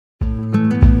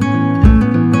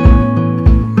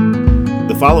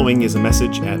following is a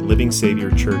message at Living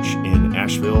Savior Church in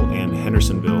Asheville and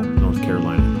Hendersonville, North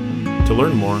Carolina. To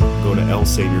learn more, go to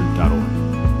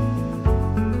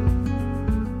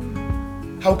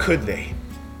lsavior.org. How could they?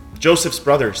 Joseph's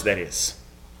brothers, that is.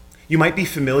 You might be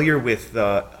familiar with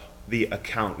the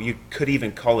account. You could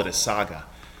even call it a saga.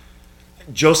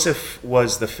 Joseph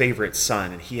was the favorite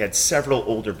son, and he had several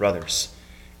older brothers.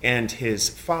 And his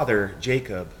father,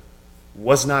 Jacob,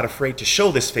 was not afraid to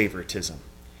show this favoritism.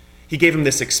 He gave him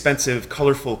this expensive,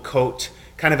 colorful coat,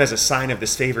 kind of as a sign of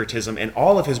this favoritism, and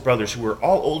all of his brothers, who were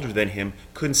all older than him,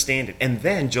 couldn't stand it. And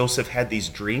then Joseph had these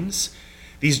dreams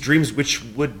which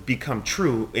would become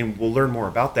true, and we'll learn more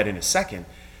about that in a second.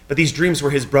 But these dreams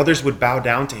where his brothers would bow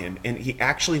down to him, and he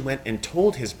actually went and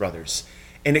told his brothers.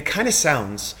 And it kind of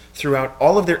sounds, throughout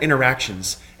all of their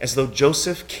interactions, as though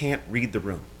Joseph can't read the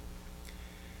room.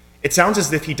 It sounds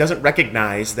as if he doesn't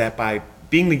recognize that by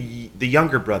being the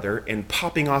younger brother and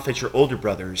popping off at your older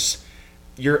brothers,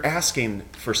 you're asking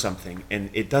for something, and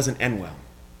it doesn't end well.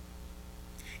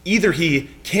 Either he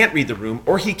can't read the room,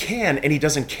 or he can and he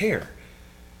doesn't care.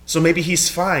 So maybe he's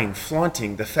fine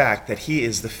flaunting the fact that he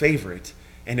is the favorite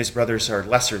and his brothers are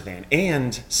lesser than,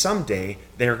 and someday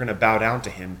they're going to bow down to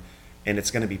him, and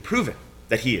it's going to be proven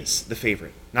that he is the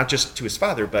favorite, not just to his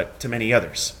father, but to many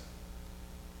others.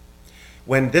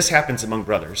 When this happens among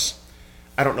brothers,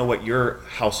 I don't know what your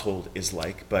household is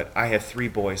like, but I have 3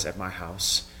 boys at my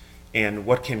house. And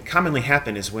what can commonly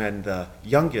happen is when the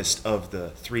youngest of the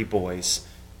 3 boys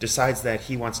decides that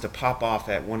he wants to pop off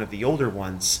at one of the older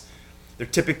ones, there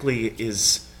typically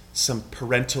is some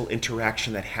parental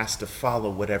interaction that has to follow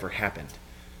whatever happened,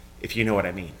 if you know what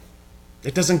I mean.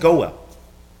 It doesn't go well.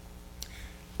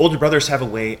 Older brothers have a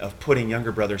way of putting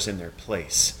younger brothers in their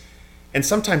place. And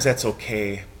sometimes that's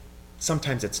okay.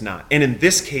 Sometimes it's not. And in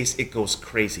this case, it goes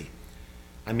crazy.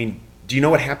 I mean, do you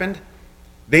know what happened?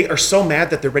 They are so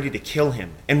mad that they're ready to kill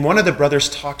him. And one of the brothers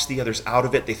talks the others out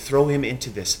of it. They throw him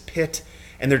into this pit,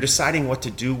 and they're deciding what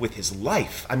to do with his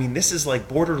life. I mean, this is like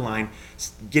borderline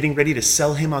getting ready to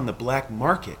sell him on the black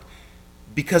market,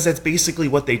 because that's basically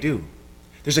what they do.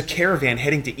 There's a caravan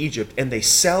heading to Egypt, and they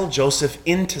sell Joseph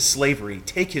into slavery,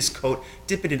 take his coat,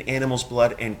 dip it in animal's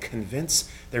blood, and convince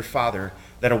their father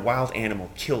that a wild animal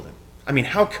killed him. I mean,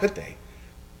 how could they?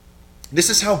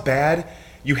 This is how bad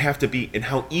you have to be and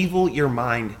how evil your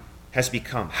mind has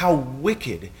become, how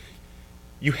wicked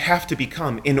you have to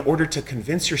become in order to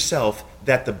convince yourself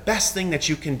that the best thing that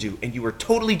you can do, and you are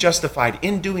totally justified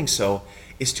in doing so,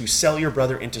 is to sell your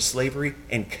brother into slavery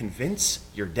and convince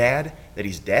your dad that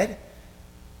he's dead?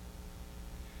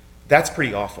 That's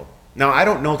pretty awful. Now, I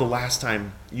don't know the last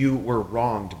time you were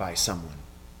wronged by someone.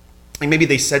 And maybe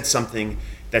they said something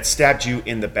that stabbed you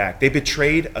in the back. They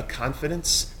betrayed a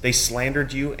confidence. They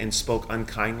slandered you and spoke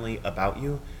unkindly about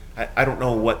you. I don't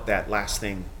know what that last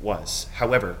thing was.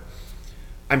 However,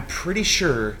 I'm pretty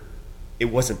sure it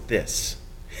wasn't this.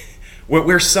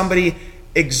 Where somebody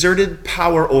exerted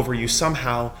power over you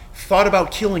somehow, thought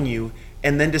about killing you,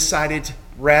 and then decided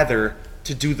rather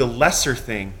to do the lesser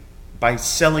thing by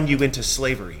selling you into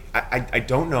slavery. I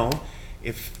don't know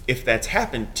if that's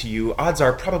happened to you. Odds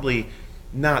are probably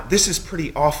not. This is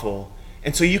pretty awful.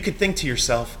 And so you could think to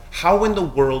yourself, how in the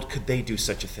world could they do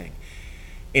such a thing?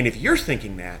 And if you're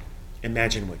thinking that,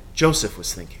 imagine what Joseph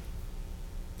was thinking.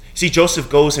 See, Joseph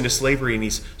goes into slavery and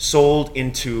he's sold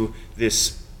into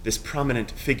this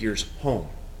prominent figure's home.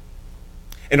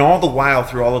 And all the while,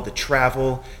 through all of the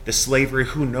travel, the slavery,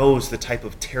 who knows the type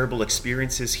of terrible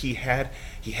experiences he had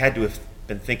to have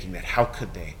been thinking that, how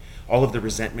could they? All of the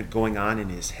resentment going on in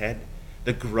his head,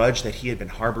 the grudge that he had been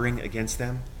harboring against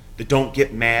them, the don't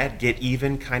get mad, get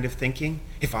even kind of thinking.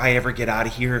 If I ever get out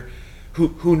of here,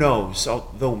 who knows?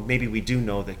 Although maybe we do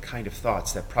know the kind of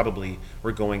thoughts that probably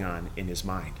were going on in his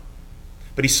mind.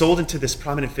 But he's sold into this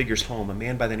prominent figure's home, a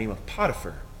man by the name of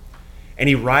Potiphar. And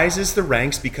he rises the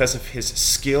ranks because of his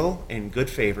skill and good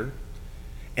favor.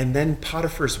 And then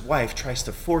Potiphar's wife tries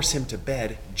to force him to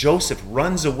bed. Joseph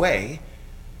runs away.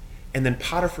 And then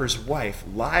Potiphar's wife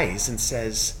lies and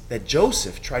says that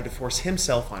Joseph tried to force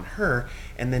himself on her,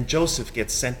 and then Joseph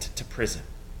gets sent to prison.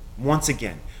 Once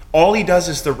again, all he does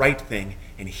is the right thing,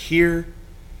 and here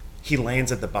he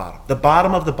lands at the bottom. The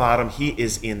bottom of the bottom, he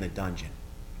is in the dungeon.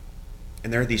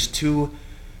 And there are these 2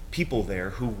 people there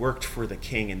who worked for the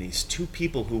king, and these 2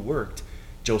 people who worked,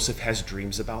 Joseph has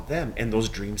dreams about them, and those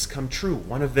dreams come true.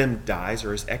 One of them dies,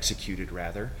 or is executed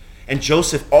rather, and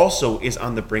Joseph also is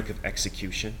on the brink of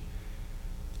execution.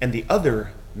 And the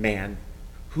other man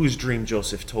whose dream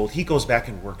Joseph told, he goes back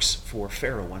and works for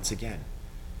Pharaoh once again.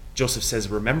 Joseph says,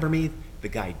 remember me? The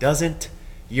guy doesn't.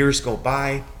 Years go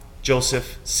by.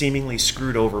 Joseph, seemingly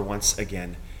screwed over once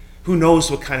again, Who knows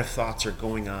what kind of thoughts are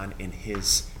going on in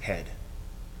his head?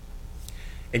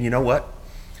 And you know what?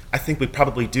 I think we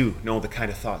probably do know the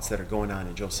kind of thoughts that are going on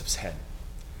in Joseph's head.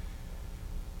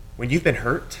 When you've been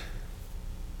hurt,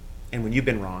 and when you've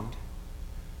been wronged,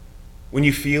 when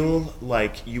you feel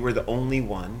like you were the only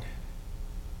one,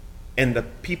 and the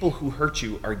people who hurt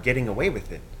you are getting away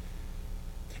with it,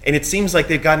 and it seems like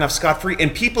they've gotten off scot-free,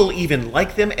 and people even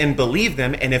like them and believe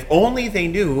them, and if only they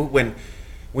knew, when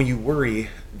you worry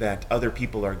that other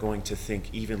people are going to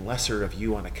think even lesser of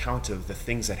you on account of the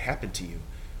things that happened to you.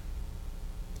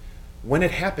 When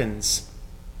it happens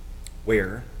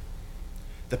where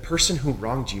the person who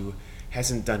wronged you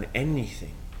hasn't done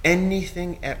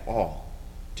anything at all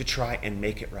to try and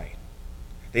make it right.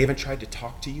 They haven't tried to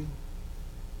talk to you.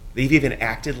 They've even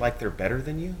acted like they're better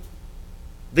than you.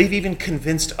 They've even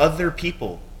convinced other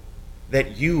people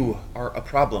that you are a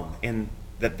problem and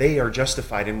that they are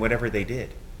justified in whatever they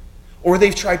did. Or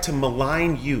they've tried to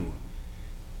malign you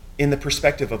in the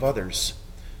perspective of others,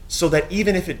 so that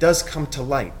even if it does come to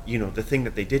light, the thing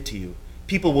that they did to you,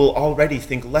 people will already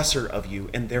think lesser of you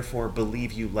and therefore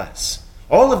believe you less.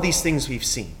 All of these things we've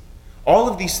seen. All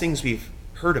of these things we've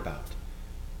heard about.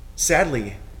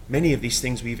 Sadly, many of these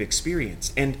things we've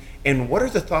experienced. And what are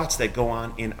the thoughts that go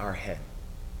on in our head?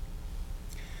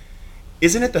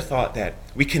 Isn't it the thought that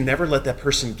we can never let that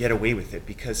person get away with it,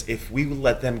 because if we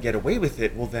let them get away with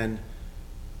it, well then,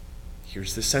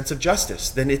 here's the sense of justice.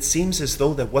 Then it seems as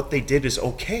though that what they did is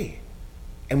okay,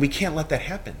 and we can't let that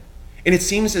happen. And it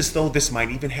seems as though this might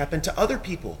even happen to other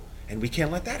people, and we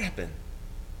can't let that happen.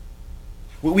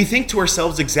 We think to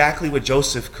ourselves exactly what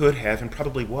Joseph could have and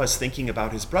probably was thinking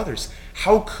about his brothers.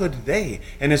 How could they?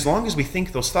 And as long as we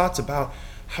think those thoughts about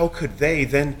how could they,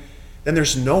 then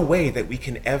there's no way that we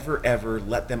can ever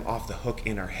let them off the hook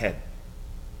in our head.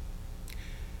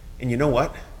 And you know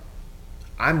what?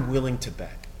 I'm willing to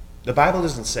bet. The Bible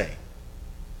doesn't say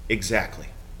exactly.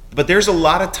 But there's a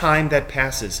lot of time that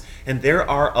passes, and there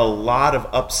are a lot of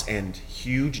ups and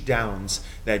huge downs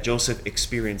that Joseph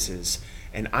experiences.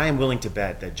 And I am willing to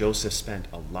bet that Joseph spent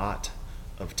a lot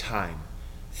of time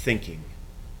thinking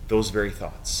those very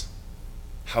thoughts.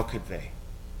 How could they?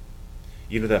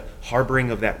 The harboring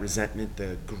of that resentment,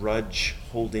 the grudge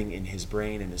holding in his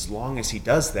brain. And as long as he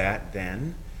does that,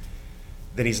 then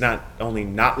he's not only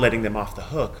not letting them off the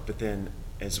hook, but then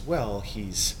as well,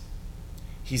 he's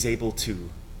able to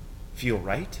feel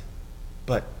right.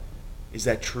 But is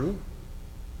that true?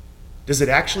 Does it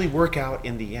actually work out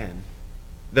in the end?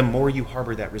 The more you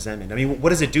harbor that resentment. I mean, what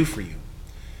does it do for you?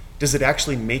 Does it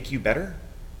actually make you better?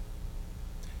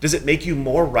 Does it make you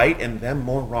more right and them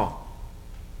more wrong?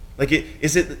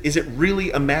 Is it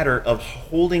really a matter of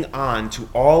holding on to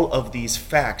all of these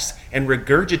facts and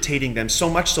regurgitating them so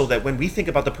much so that when we think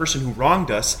about the person who wronged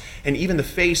us, and even the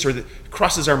face or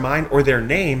crosses our mind or their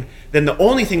name, then the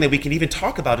only thing that we can even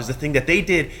talk about is the thing that they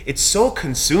did. It so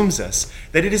consumes us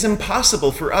that it is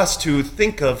impossible for us to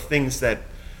think of things that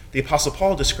the Apostle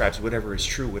Paul describes: whatever is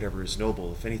true, whatever is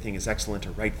noble, if anything is excellent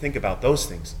or right, think about those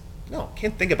things. No,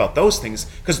 can't think about those things,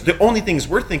 because the only things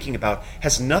we're thinking about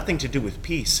has nothing to do with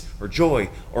peace or joy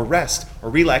or rest or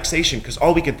relaxation, because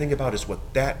all we can think about is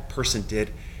what that person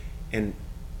did. And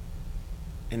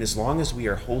as long as we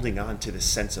are holding on to this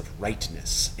sense of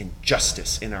rightness and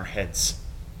justice in our heads,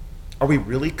 are we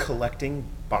really collecting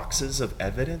boxes of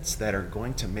evidence that are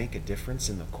going to make a difference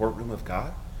in the courtroom of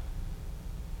God?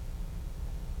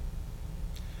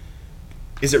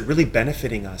 Is it really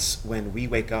benefiting us when we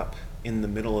wake up in the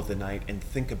middle of the night and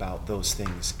think about those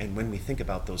things? And when we think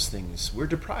about those things, we're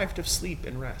deprived of sleep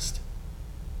and rest.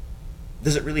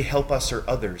 Does it really help us or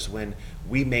others when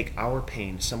we make our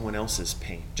pain someone else's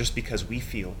pain just because we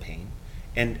feel pain?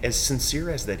 And as sincere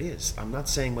as that is, I'm not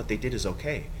saying what they did is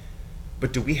okay,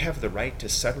 but do we have the right to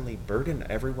suddenly burden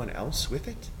everyone else with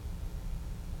it?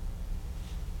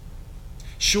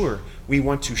 Sure, we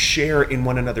want to share in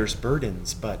one another's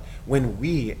burdens, but when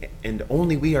we, and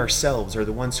only we ourselves, are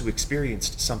the ones who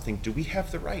experienced something, do we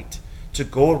have the right to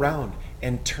go around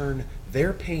and turn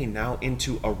their pain now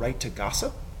into a right to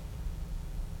gossip?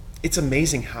 It's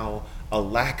amazing how a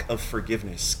lack of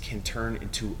forgiveness can turn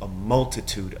into a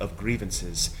multitude of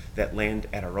grievances that land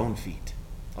at our own feet.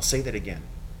 I'll say that again.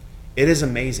 It is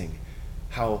amazing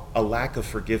how a lack of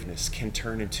forgiveness can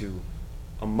turn into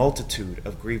a multitude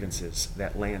of grievances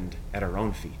that land at our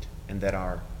own feet and that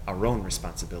are our own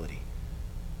responsibility.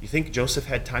 You think Joseph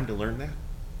had time to learn that?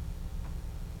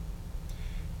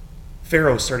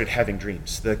 Pharaoh started having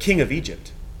dreams. The king of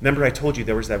Egypt. Remember I told you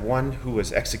there was that one who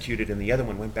was executed and the other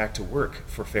one went back to work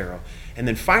for Pharaoh. And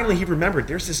then finally he remembered,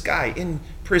 there's this guy in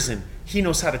prison. He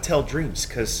knows how to tell dreams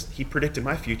because he predicted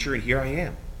my future, and here I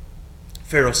am.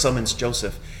 Pharaoh summons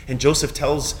Joseph, and Joseph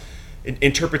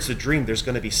interprets the dream. There's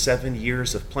going to be 7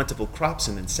 years of plentiful crops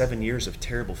and then 7 years of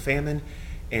terrible famine.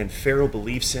 And Pharaoh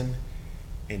believes him.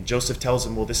 And Joseph tells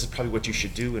him, well, this is probably what you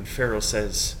should do. And Pharaoh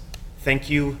says, thank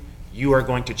you. You are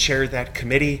going to chair that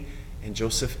committee. And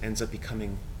Joseph ends up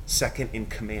becoming second in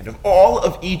command of all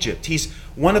of Egypt. He's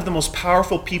one of the most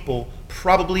powerful people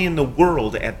probably in the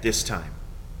world at this time.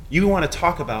 You want to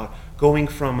talk about going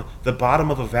from the bottom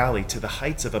of a valley to the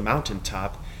heights of a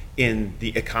mountaintop in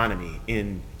the economy,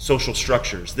 in social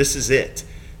structures. This is it.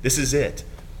 This is it.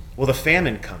 Well, the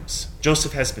famine comes.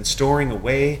 Joseph has been storing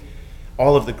away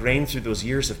all of the grain through those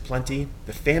years of plenty.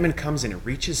 The famine comes and it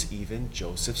reaches even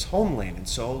Joseph's homeland. And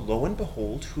so, lo and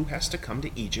behold, who has to come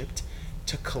to Egypt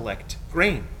to collect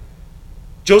grain?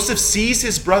 Joseph sees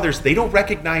his brothers. They don't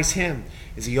recognize him.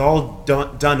 Is he all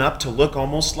done up to look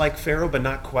almost like Pharaoh, but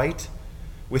not quite?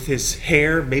 With his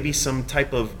hair, maybe some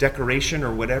type of decoration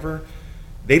or whatever.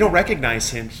 They don't recognize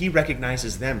him. He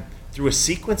recognizes them. Through a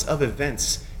sequence of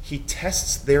events, he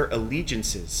tests their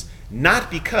allegiances,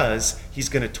 not because he's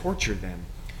going to torture them,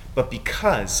 but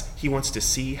because he wants to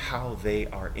see how they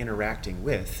are interacting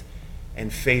with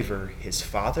and favor his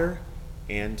father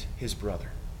and his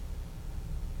brother.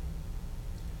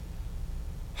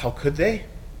 How could they?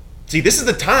 See, this is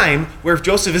the time where if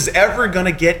Joseph is ever going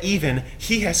to get even,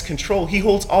 he has control. He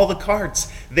holds all the cards.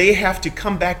 They have to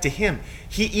come back to him.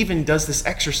 He even does this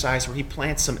exercise where he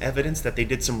plants some evidence that they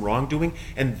did some wrongdoing,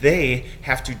 and they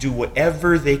have to do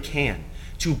whatever they can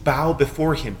to bow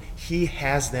before him. He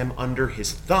has them under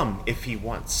his thumb if he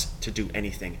wants to do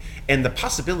anything. And the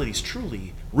possibilities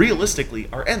truly, realistically,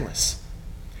 are endless.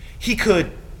 He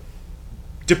could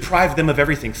deprive them of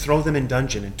everything, throw them in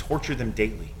dungeon, and torture them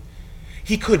daily.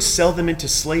 He could sell them into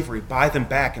slavery, buy them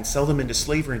back, and sell them into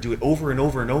slavery and do it over and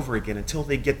over and over again until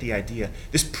they get the idea.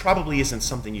 This probably isn't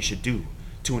something you should do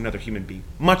to another human being,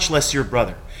 much less your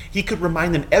brother. He could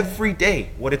remind them every day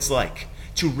what it's like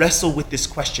to wrestle with this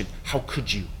question, how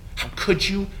could you? How could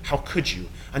you? How could you?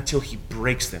 Until he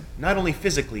breaks them, not only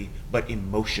physically, but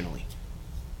emotionally,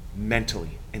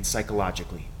 mentally, and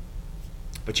psychologically.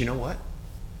 But you know what?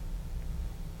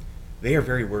 They are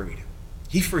very worried.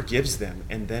 He forgives them,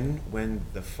 and then when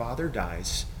the father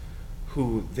dies,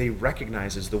 who they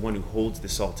recognize as the one who holds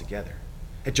this all together.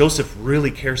 And Joseph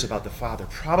really cares about the father,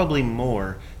 probably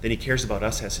more than he cares about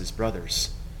us as his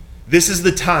brothers. This is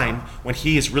the time when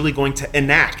he is really going to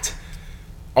enact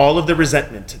all of the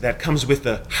resentment that comes with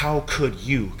the how could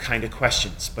you kind of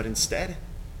questions. But instead,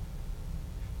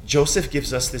 Joseph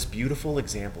gives us this beautiful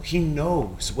example. He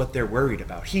knows what they're worried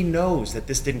about. He knows that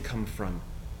this didn't come from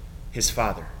his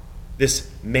father.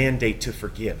 This mandate to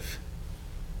forgive.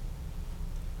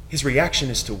 His reaction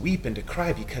is to weep and to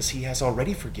cry because he has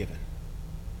already forgiven.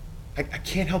 I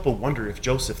can't help but wonder if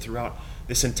Joseph, throughout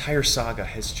this entire saga,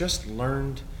 has just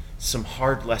learned some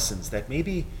hard lessons that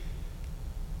maybe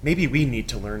we need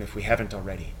to learn if we haven't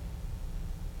already.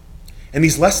 And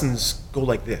these lessons go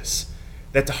like this,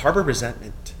 that to harbor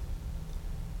resentment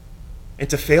and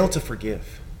to fail to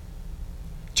forgive,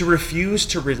 to refuse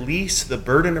to release the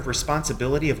burden of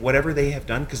responsibility of whatever they have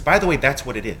done, because by the way, that's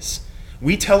what it is.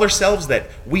 We tell ourselves that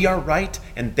we are right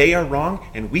and they are wrong,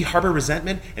 and we harbor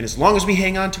resentment, and as long as we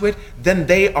hang on to it, then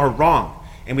they are wrong.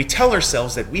 And we tell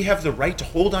ourselves that we have the right to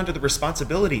hold on to the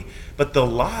responsibility, but the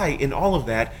lie in all of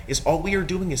that is all we are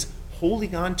doing is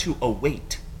holding on to a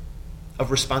weight of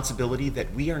responsibility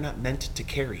that we are not meant to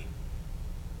carry.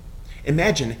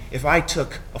 Imagine if I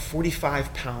took a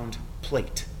 45-pound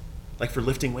plate, like for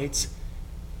lifting weights,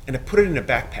 and I put it in a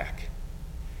backpack,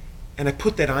 and I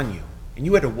put that on you, and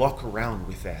you had to walk around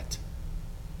with that.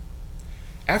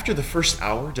 After the first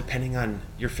hour, depending on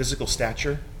your physical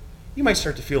stature, you might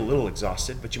start to feel a little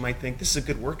exhausted, but you might think, this is a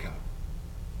good workout.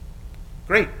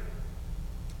 Great.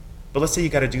 But let's say you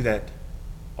got to do that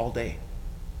all day.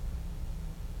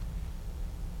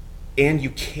 And you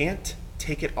can't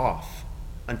take it off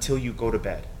until you go to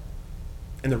bed.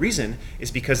 And the reason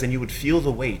is because then you would feel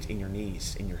the weight in your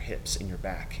knees, in your hips, in your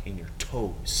back, in your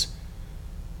toes.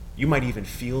 You might even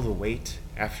feel the weight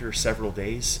after several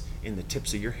days in the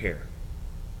tips of your hair.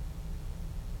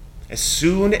 As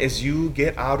soon as you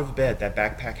get out of bed, that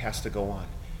backpack has to go on.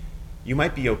 You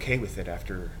might be okay with it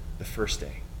after the first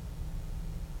day.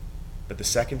 But the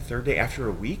second, third day, after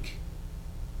a week,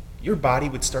 your body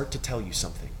would start to tell you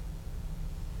something.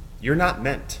 You're not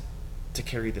meant to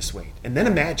carry this weight. And then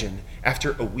imagine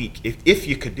after a week, if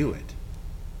you could do it,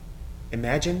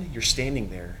 imagine you're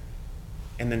standing there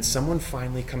and then someone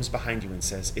finally comes behind you and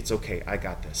says, it's okay, I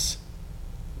got this.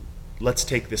 Let's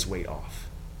take this weight off.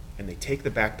 And they take the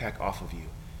backpack off of you.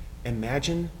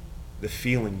 Imagine the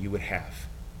feeling you would have.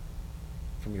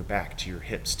 from your back to your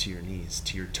hips, to your knees,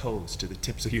 to your toes, to the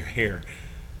tips of your hair.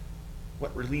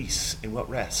 What release and what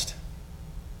rest.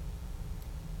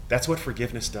 That's what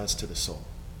forgiveness does to the soul.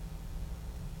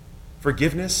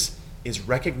 Forgiveness is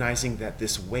recognizing that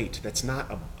this weight, that's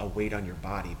not a weight on your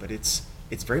body, but it's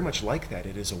very much like that.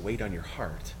 It is a weight on your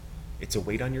heart. It's a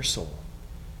weight on your soul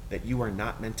that you are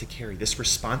not meant to carry. This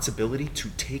responsibility to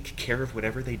take care of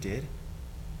whatever they did,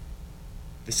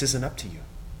 this isn't up to you.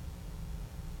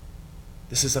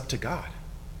 This is up to God.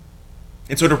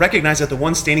 And so to recognize that the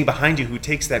one standing behind you who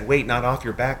takes that weight not off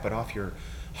your back, but off your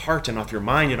heart and off your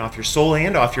mind and off your soul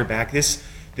and off your back, this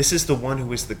is the one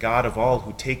who is the God of all,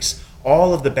 who takes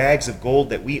all of the bags of gold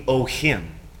that we owe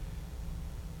him.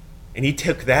 And he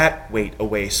took that weight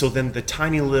away. So then the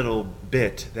tiny little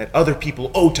bit that other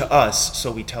people owe to us,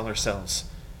 so we tell ourselves,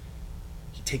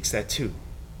 he takes that too.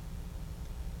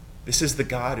 This is the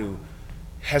God who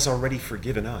has already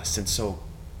forgiven us. And so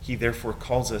he therefore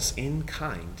calls us in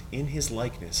kind, in his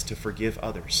likeness, to forgive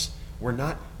others. We're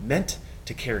not meant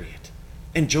to carry it.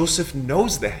 And Joseph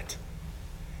knows that.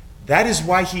 That is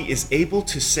why he is able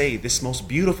to say this most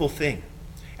beautiful thing.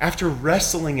 After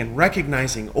wrestling and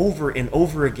recognizing over and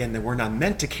over again that we're not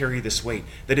meant to carry this weight,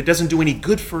 that it doesn't do any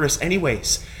good for us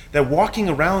anyways, that walking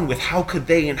around with how could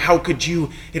they and how could you,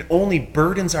 it only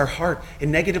burdens our heart. It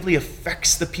negatively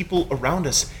affects the people around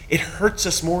us. It hurts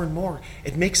us more and more.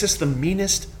 It makes us the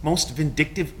meanest, most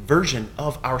vindictive version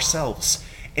of ourselves.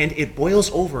 And it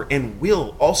boils over and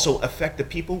will also affect the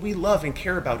people we love and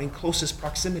care about in closest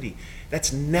proximity.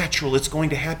 That's natural. It's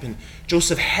going to happen.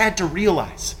 Joseph had to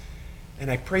realize, and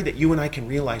I pray that you and I can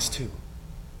realize too,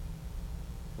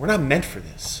 we're not meant for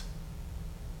this.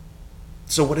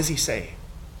 So what does he say?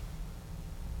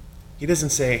 He doesn't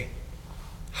say,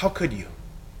 how could you?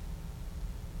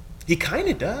 He kind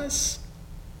of does,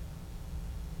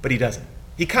 but he doesn't.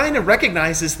 He kind of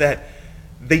recognizes that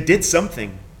they did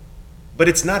something, but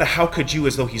it's not a how could you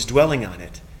as though he's dwelling on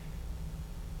it.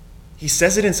 He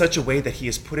says it in such a way that he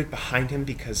has put it behind him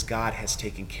because God has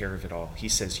taken care of it all. He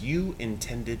says, you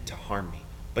intended to harm me,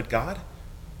 but God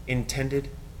intended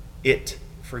it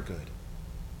for good.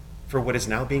 For what is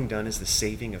now being done is the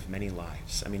saving of many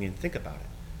lives. I mean, think about it.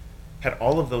 Had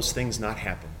all of those things not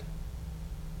happened,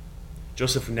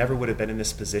 Joseph never would have been in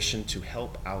this position to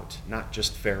help out not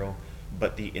just Pharaoh,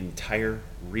 but the entire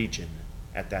region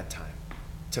at that time,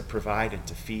 to provide and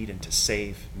to feed and to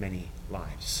save many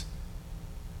lives.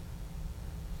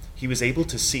 He was able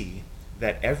to see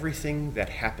that everything that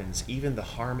happens, even the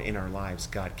harm in our lives,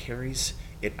 God carries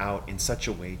it out in such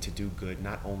a way to do good,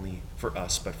 not only for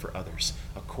us, but for others,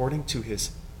 according to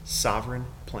his sovereign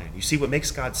plan. You see, what makes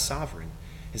God sovereign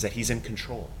is that he's in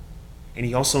control, and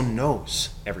he also knows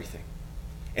everything,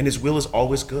 and his will is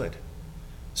always good.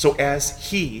 So as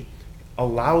he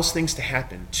allows things to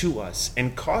happen to us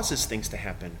and causes things to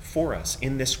happen for us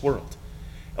in this world,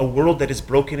 a world that is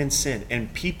broken in sin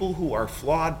and people who are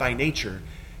flawed by nature,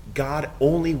 God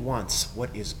only wants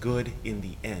what is good in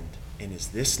the end. And is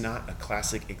this not a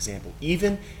classic example?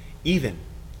 Even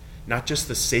not just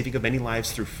the saving of many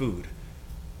lives through food,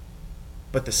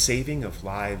 but the saving of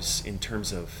lives in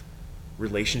terms of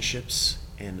relationships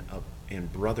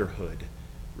and brotherhood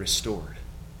restored.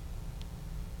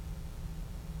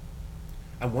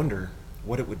 I wonder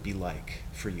what it would be like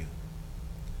for you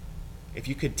if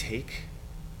you could take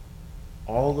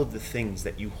all of the things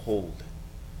that you hold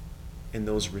in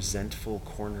those resentful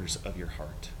corners of your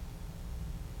heart,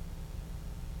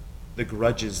 the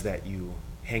grudges that you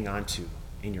hang on to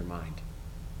in your mind.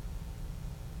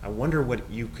 I wonder what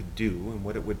you could do and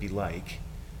what it would be like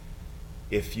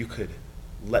if you could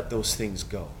let those things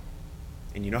go.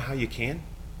 And you know how you can?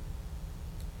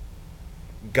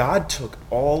 God took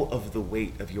all of the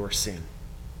weight of your sin.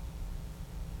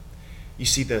 You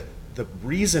see, the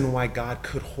reason why God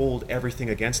could hold everything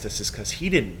against us is because he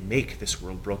didn't make this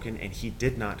world broken, and he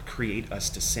did not create us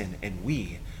to sin. And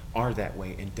we are that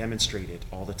way and demonstrate it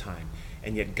all the time.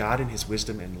 And yet God in his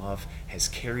wisdom and love has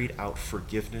carried out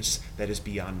forgiveness that is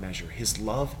beyond measure. His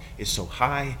love is so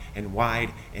high and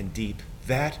wide and deep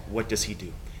that what does he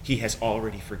do? He has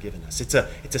already forgiven us. It's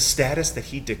a status that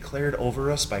he declared over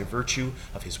us by virtue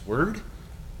of his word,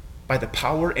 by the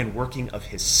power and working of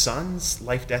his son's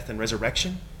life, death, and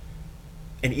resurrection.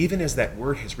 And even as that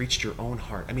word has reached your own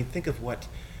heart, I mean, think of what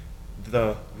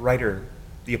the writer,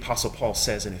 the Apostle Paul,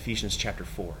 says in Ephesians chapter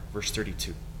 4, verse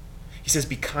 32. He says,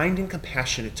 be kind and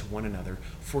compassionate to one another,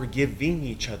 forgiving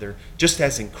each other, just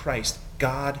as in Christ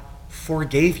God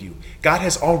forgave you. God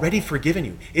has already forgiven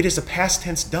you. It is a past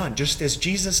tense done. Just as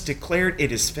Jesus declared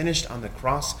it is finished on the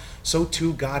cross, so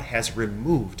too God has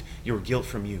removed your guilt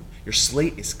from you. Your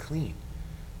slate is clean.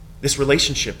 This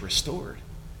relationship restored.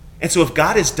 And so if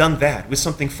God has done that with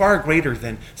something far greater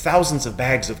than thousands of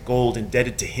bags of gold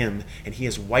indebted to him, and he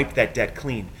has wiped that debt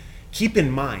clean, keep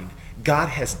in mind, God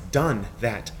has done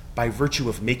that by virtue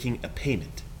of making a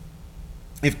payment.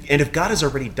 If God has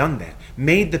already done that,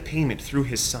 made the payment through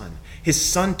his Son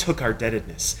took our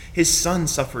indebtedness. His Son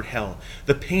suffered hell.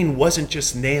 The pain wasn't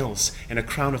just nails and a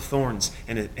crown of thorns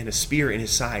and a spear in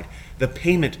his side. The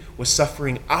payment was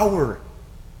suffering our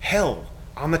hell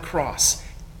on the cross,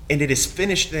 and it is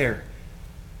finished there.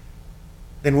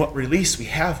 Then what release we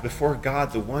have before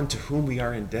God, the one to whom we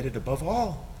are indebted above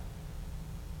all.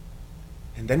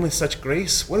 And then with such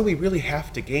grace, what do we really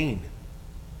have to gain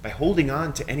by holding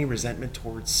on to any resentment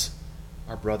towards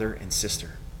our brother and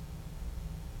sister?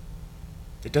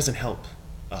 It doesn't help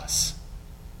us.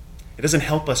 It doesn't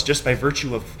help us just by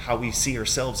virtue of how we see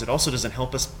ourselves. It also doesn't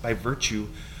help us by virtue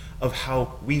of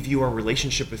how we view our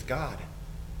relationship with God.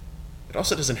 It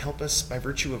also doesn't help us by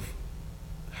virtue of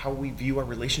how we view our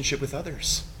relationship with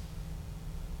others.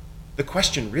 The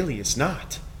question really is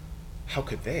not, how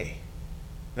could they?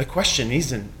 The question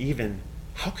isn't even,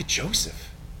 how could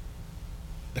Joseph?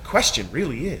 The question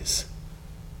really is,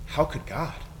 how could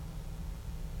God?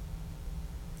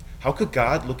 How could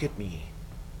God look at me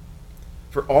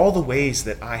for all the ways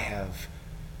that I have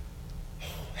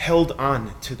held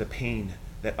on to the pain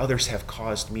that others have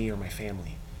caused me or my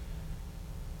family?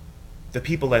 The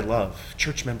people I love,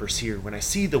 church members here, when I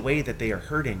see the way that they are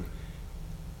hurting,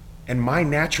 and my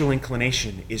natural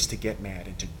inclination is to get mad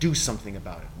and to do something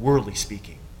about it, worldly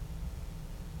speaking.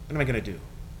 What am I going to do?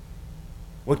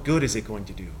 What good is it going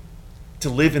to do to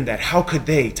live in that how could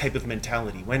they type of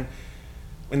mentality when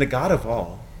the God of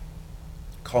all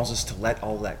calls us to let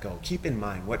all that go? Keep in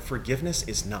mind what forgiveness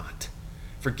is not.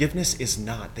 Forgiveness is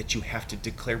not that you have to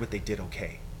declare what they did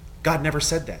okay. God never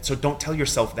said that, so don't tell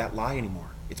yourself that lie anymore.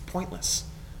 It's pointless.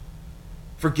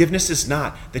 Forgiveness is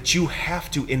not that you have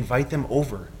to invite them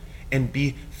over and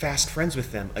be fast friends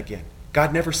with them again.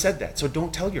 God never said that, so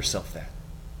don't tell yourself that.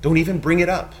 Don't even bring it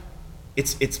up.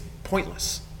 It's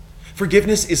pointless.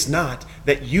 Forgiveness is not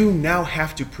that you now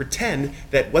have to pretend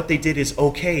that what they did is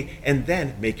okay and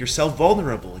then make yourself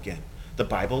vulnerable again. The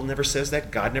Bible never says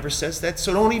that. God never says that.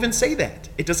 So don't even say that.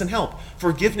 It doesn't help.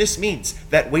 Forgiveness means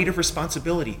that weight of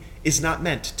responsibility is not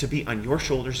meant to be on your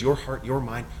shoulders, your heart, your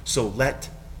mind. So let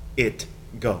it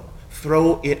go.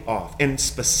 Throw it off. And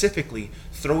specifically,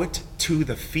 throw it to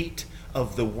the feet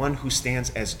of the one who stands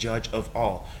as judge of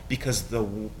all. Because the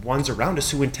ones around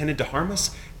us who intended to harm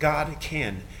us, God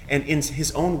can. And in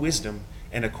his own wisdom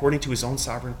and according to his own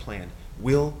sovereign plan,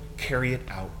 will carry it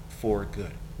out for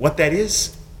good. What that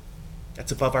is,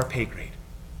 that's above our pay grade.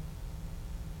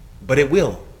 But it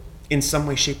will, in some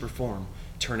way, shape, or form,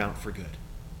 turn out for good.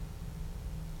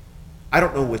 I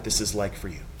don't know what this is like for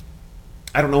you.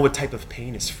 I don't know what type of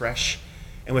pain is fresh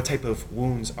and what type of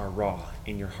wounds are raw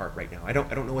in your heart right now. I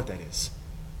don't know what that is.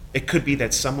 It could be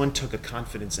that someone took a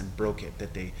confidence and broke it,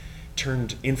 that they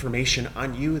turned information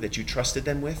on you that you trusted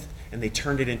them with, and they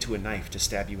turned it into a knife to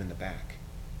stab you in the back.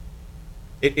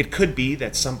 It could be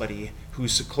that somebody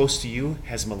who's close to you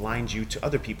has maligned you to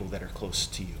other people that are close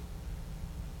to you.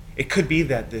 It could be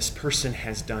that this person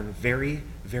has done very,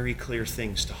 very clear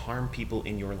things to harm people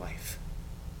in your life.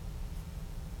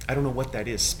 I don't know what that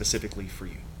is specifically for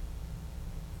you.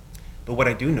 But what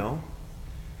I do know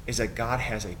is that God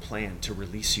has a plan to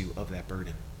release you of that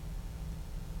burden.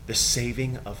 The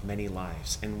saving of many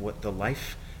lives. And what the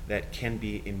life that can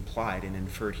be implied and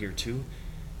inferred here too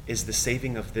is the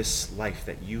saving of this life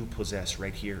that you possess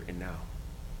right here and now.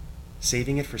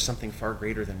 Saving it for something far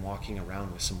greater than walking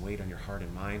around with some weight on your heart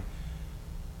and mind,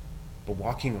 but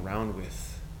walking around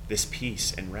with this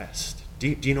peace and rest.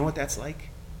 Do you know what that's like?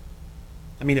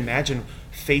 I mean, imagine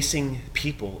facing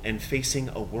people and facing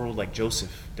a world like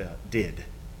Joseph did,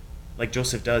 like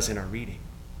Joseph does in our reading.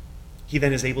 He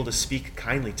then is able to speak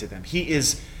kindly to them. He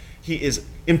is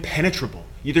impenetrable.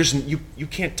 You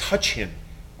can't touch him.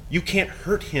 You can't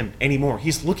hurt him anymore.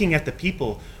 He's looking at the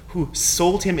people who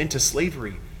sold him into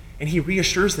slavery, and he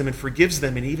reassures them and forgives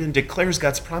them and even declares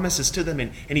God's promises to them,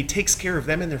 and he takes care of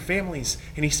them and their families,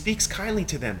 and he speaks kindly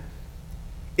to them.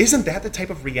 Isn't that the type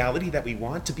of reality that we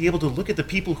want? To be able to look at the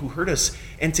people who hurt us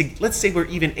and to, let's say we're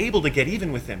even able to get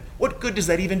even with them. What good does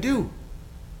that even do?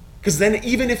 Because then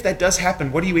even if that does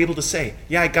happen, what are you able to say?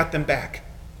 Yeah, I got them back.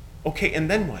 Okay, and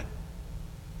then what?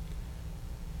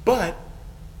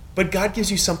 But God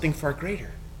gives you something far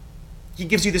greater. He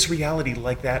gives you this reality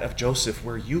like that of Joseph,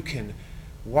 where you can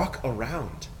walk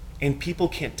around and people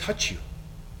can't touch you.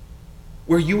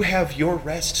 Where you have your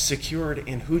rest secured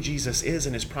in who Jesus is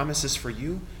and his promises for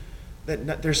you,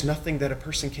 that there's nothing that a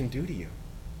person can do to you.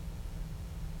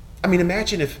 I mean,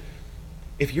 imagine if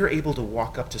if you're able to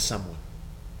walk up to someone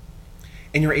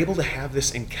and you're able to have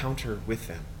this encounter with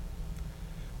them,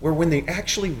 where when they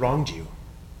actually wronged you,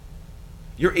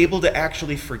 you're able to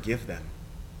actually forgive them.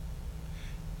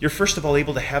 You're first of all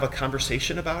able to have a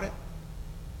conversation about it,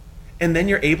 and then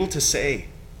you're able to say,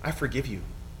 I forgive you,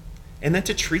 and then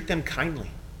to treat them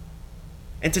kindly,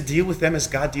 and to deal with them as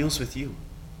God deals with you.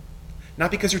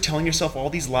 Not because you're telling yourself all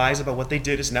these lies about what they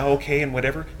did is now okay and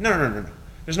whatever. No.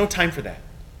 There's no time for that.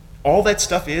 All that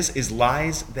stuff is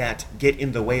lies that get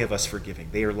in the way of us forgiving.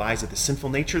 They are lies of the sinful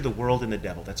nature, the world, and the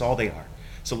devil. That's all they are.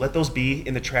 So let those be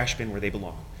in the trash bin where they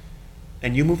belong.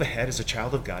 And you move ahead as a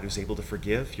child of God who's able to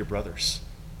forgive your brothers,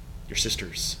 your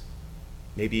sisters,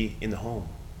 maybe in the home,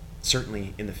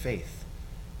 certainly in the faith,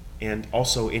 and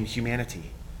also in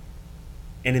humanity.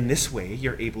 And in this way,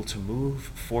 you're able to move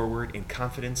forward in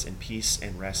confidence and peace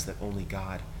and rest that only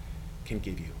God can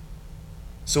give you.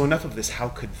 So enough of this how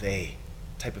could they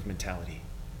type of mentality.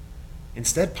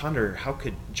 Instead, ponder how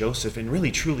could Joseph, and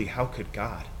really truly how could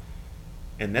God?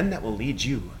 And then that will lead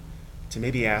you to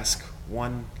maybe ask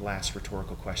one last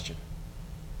rhetorical question.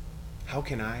 How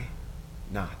can I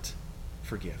not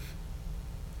forgive?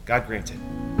 God grant it.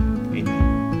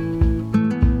 Amen.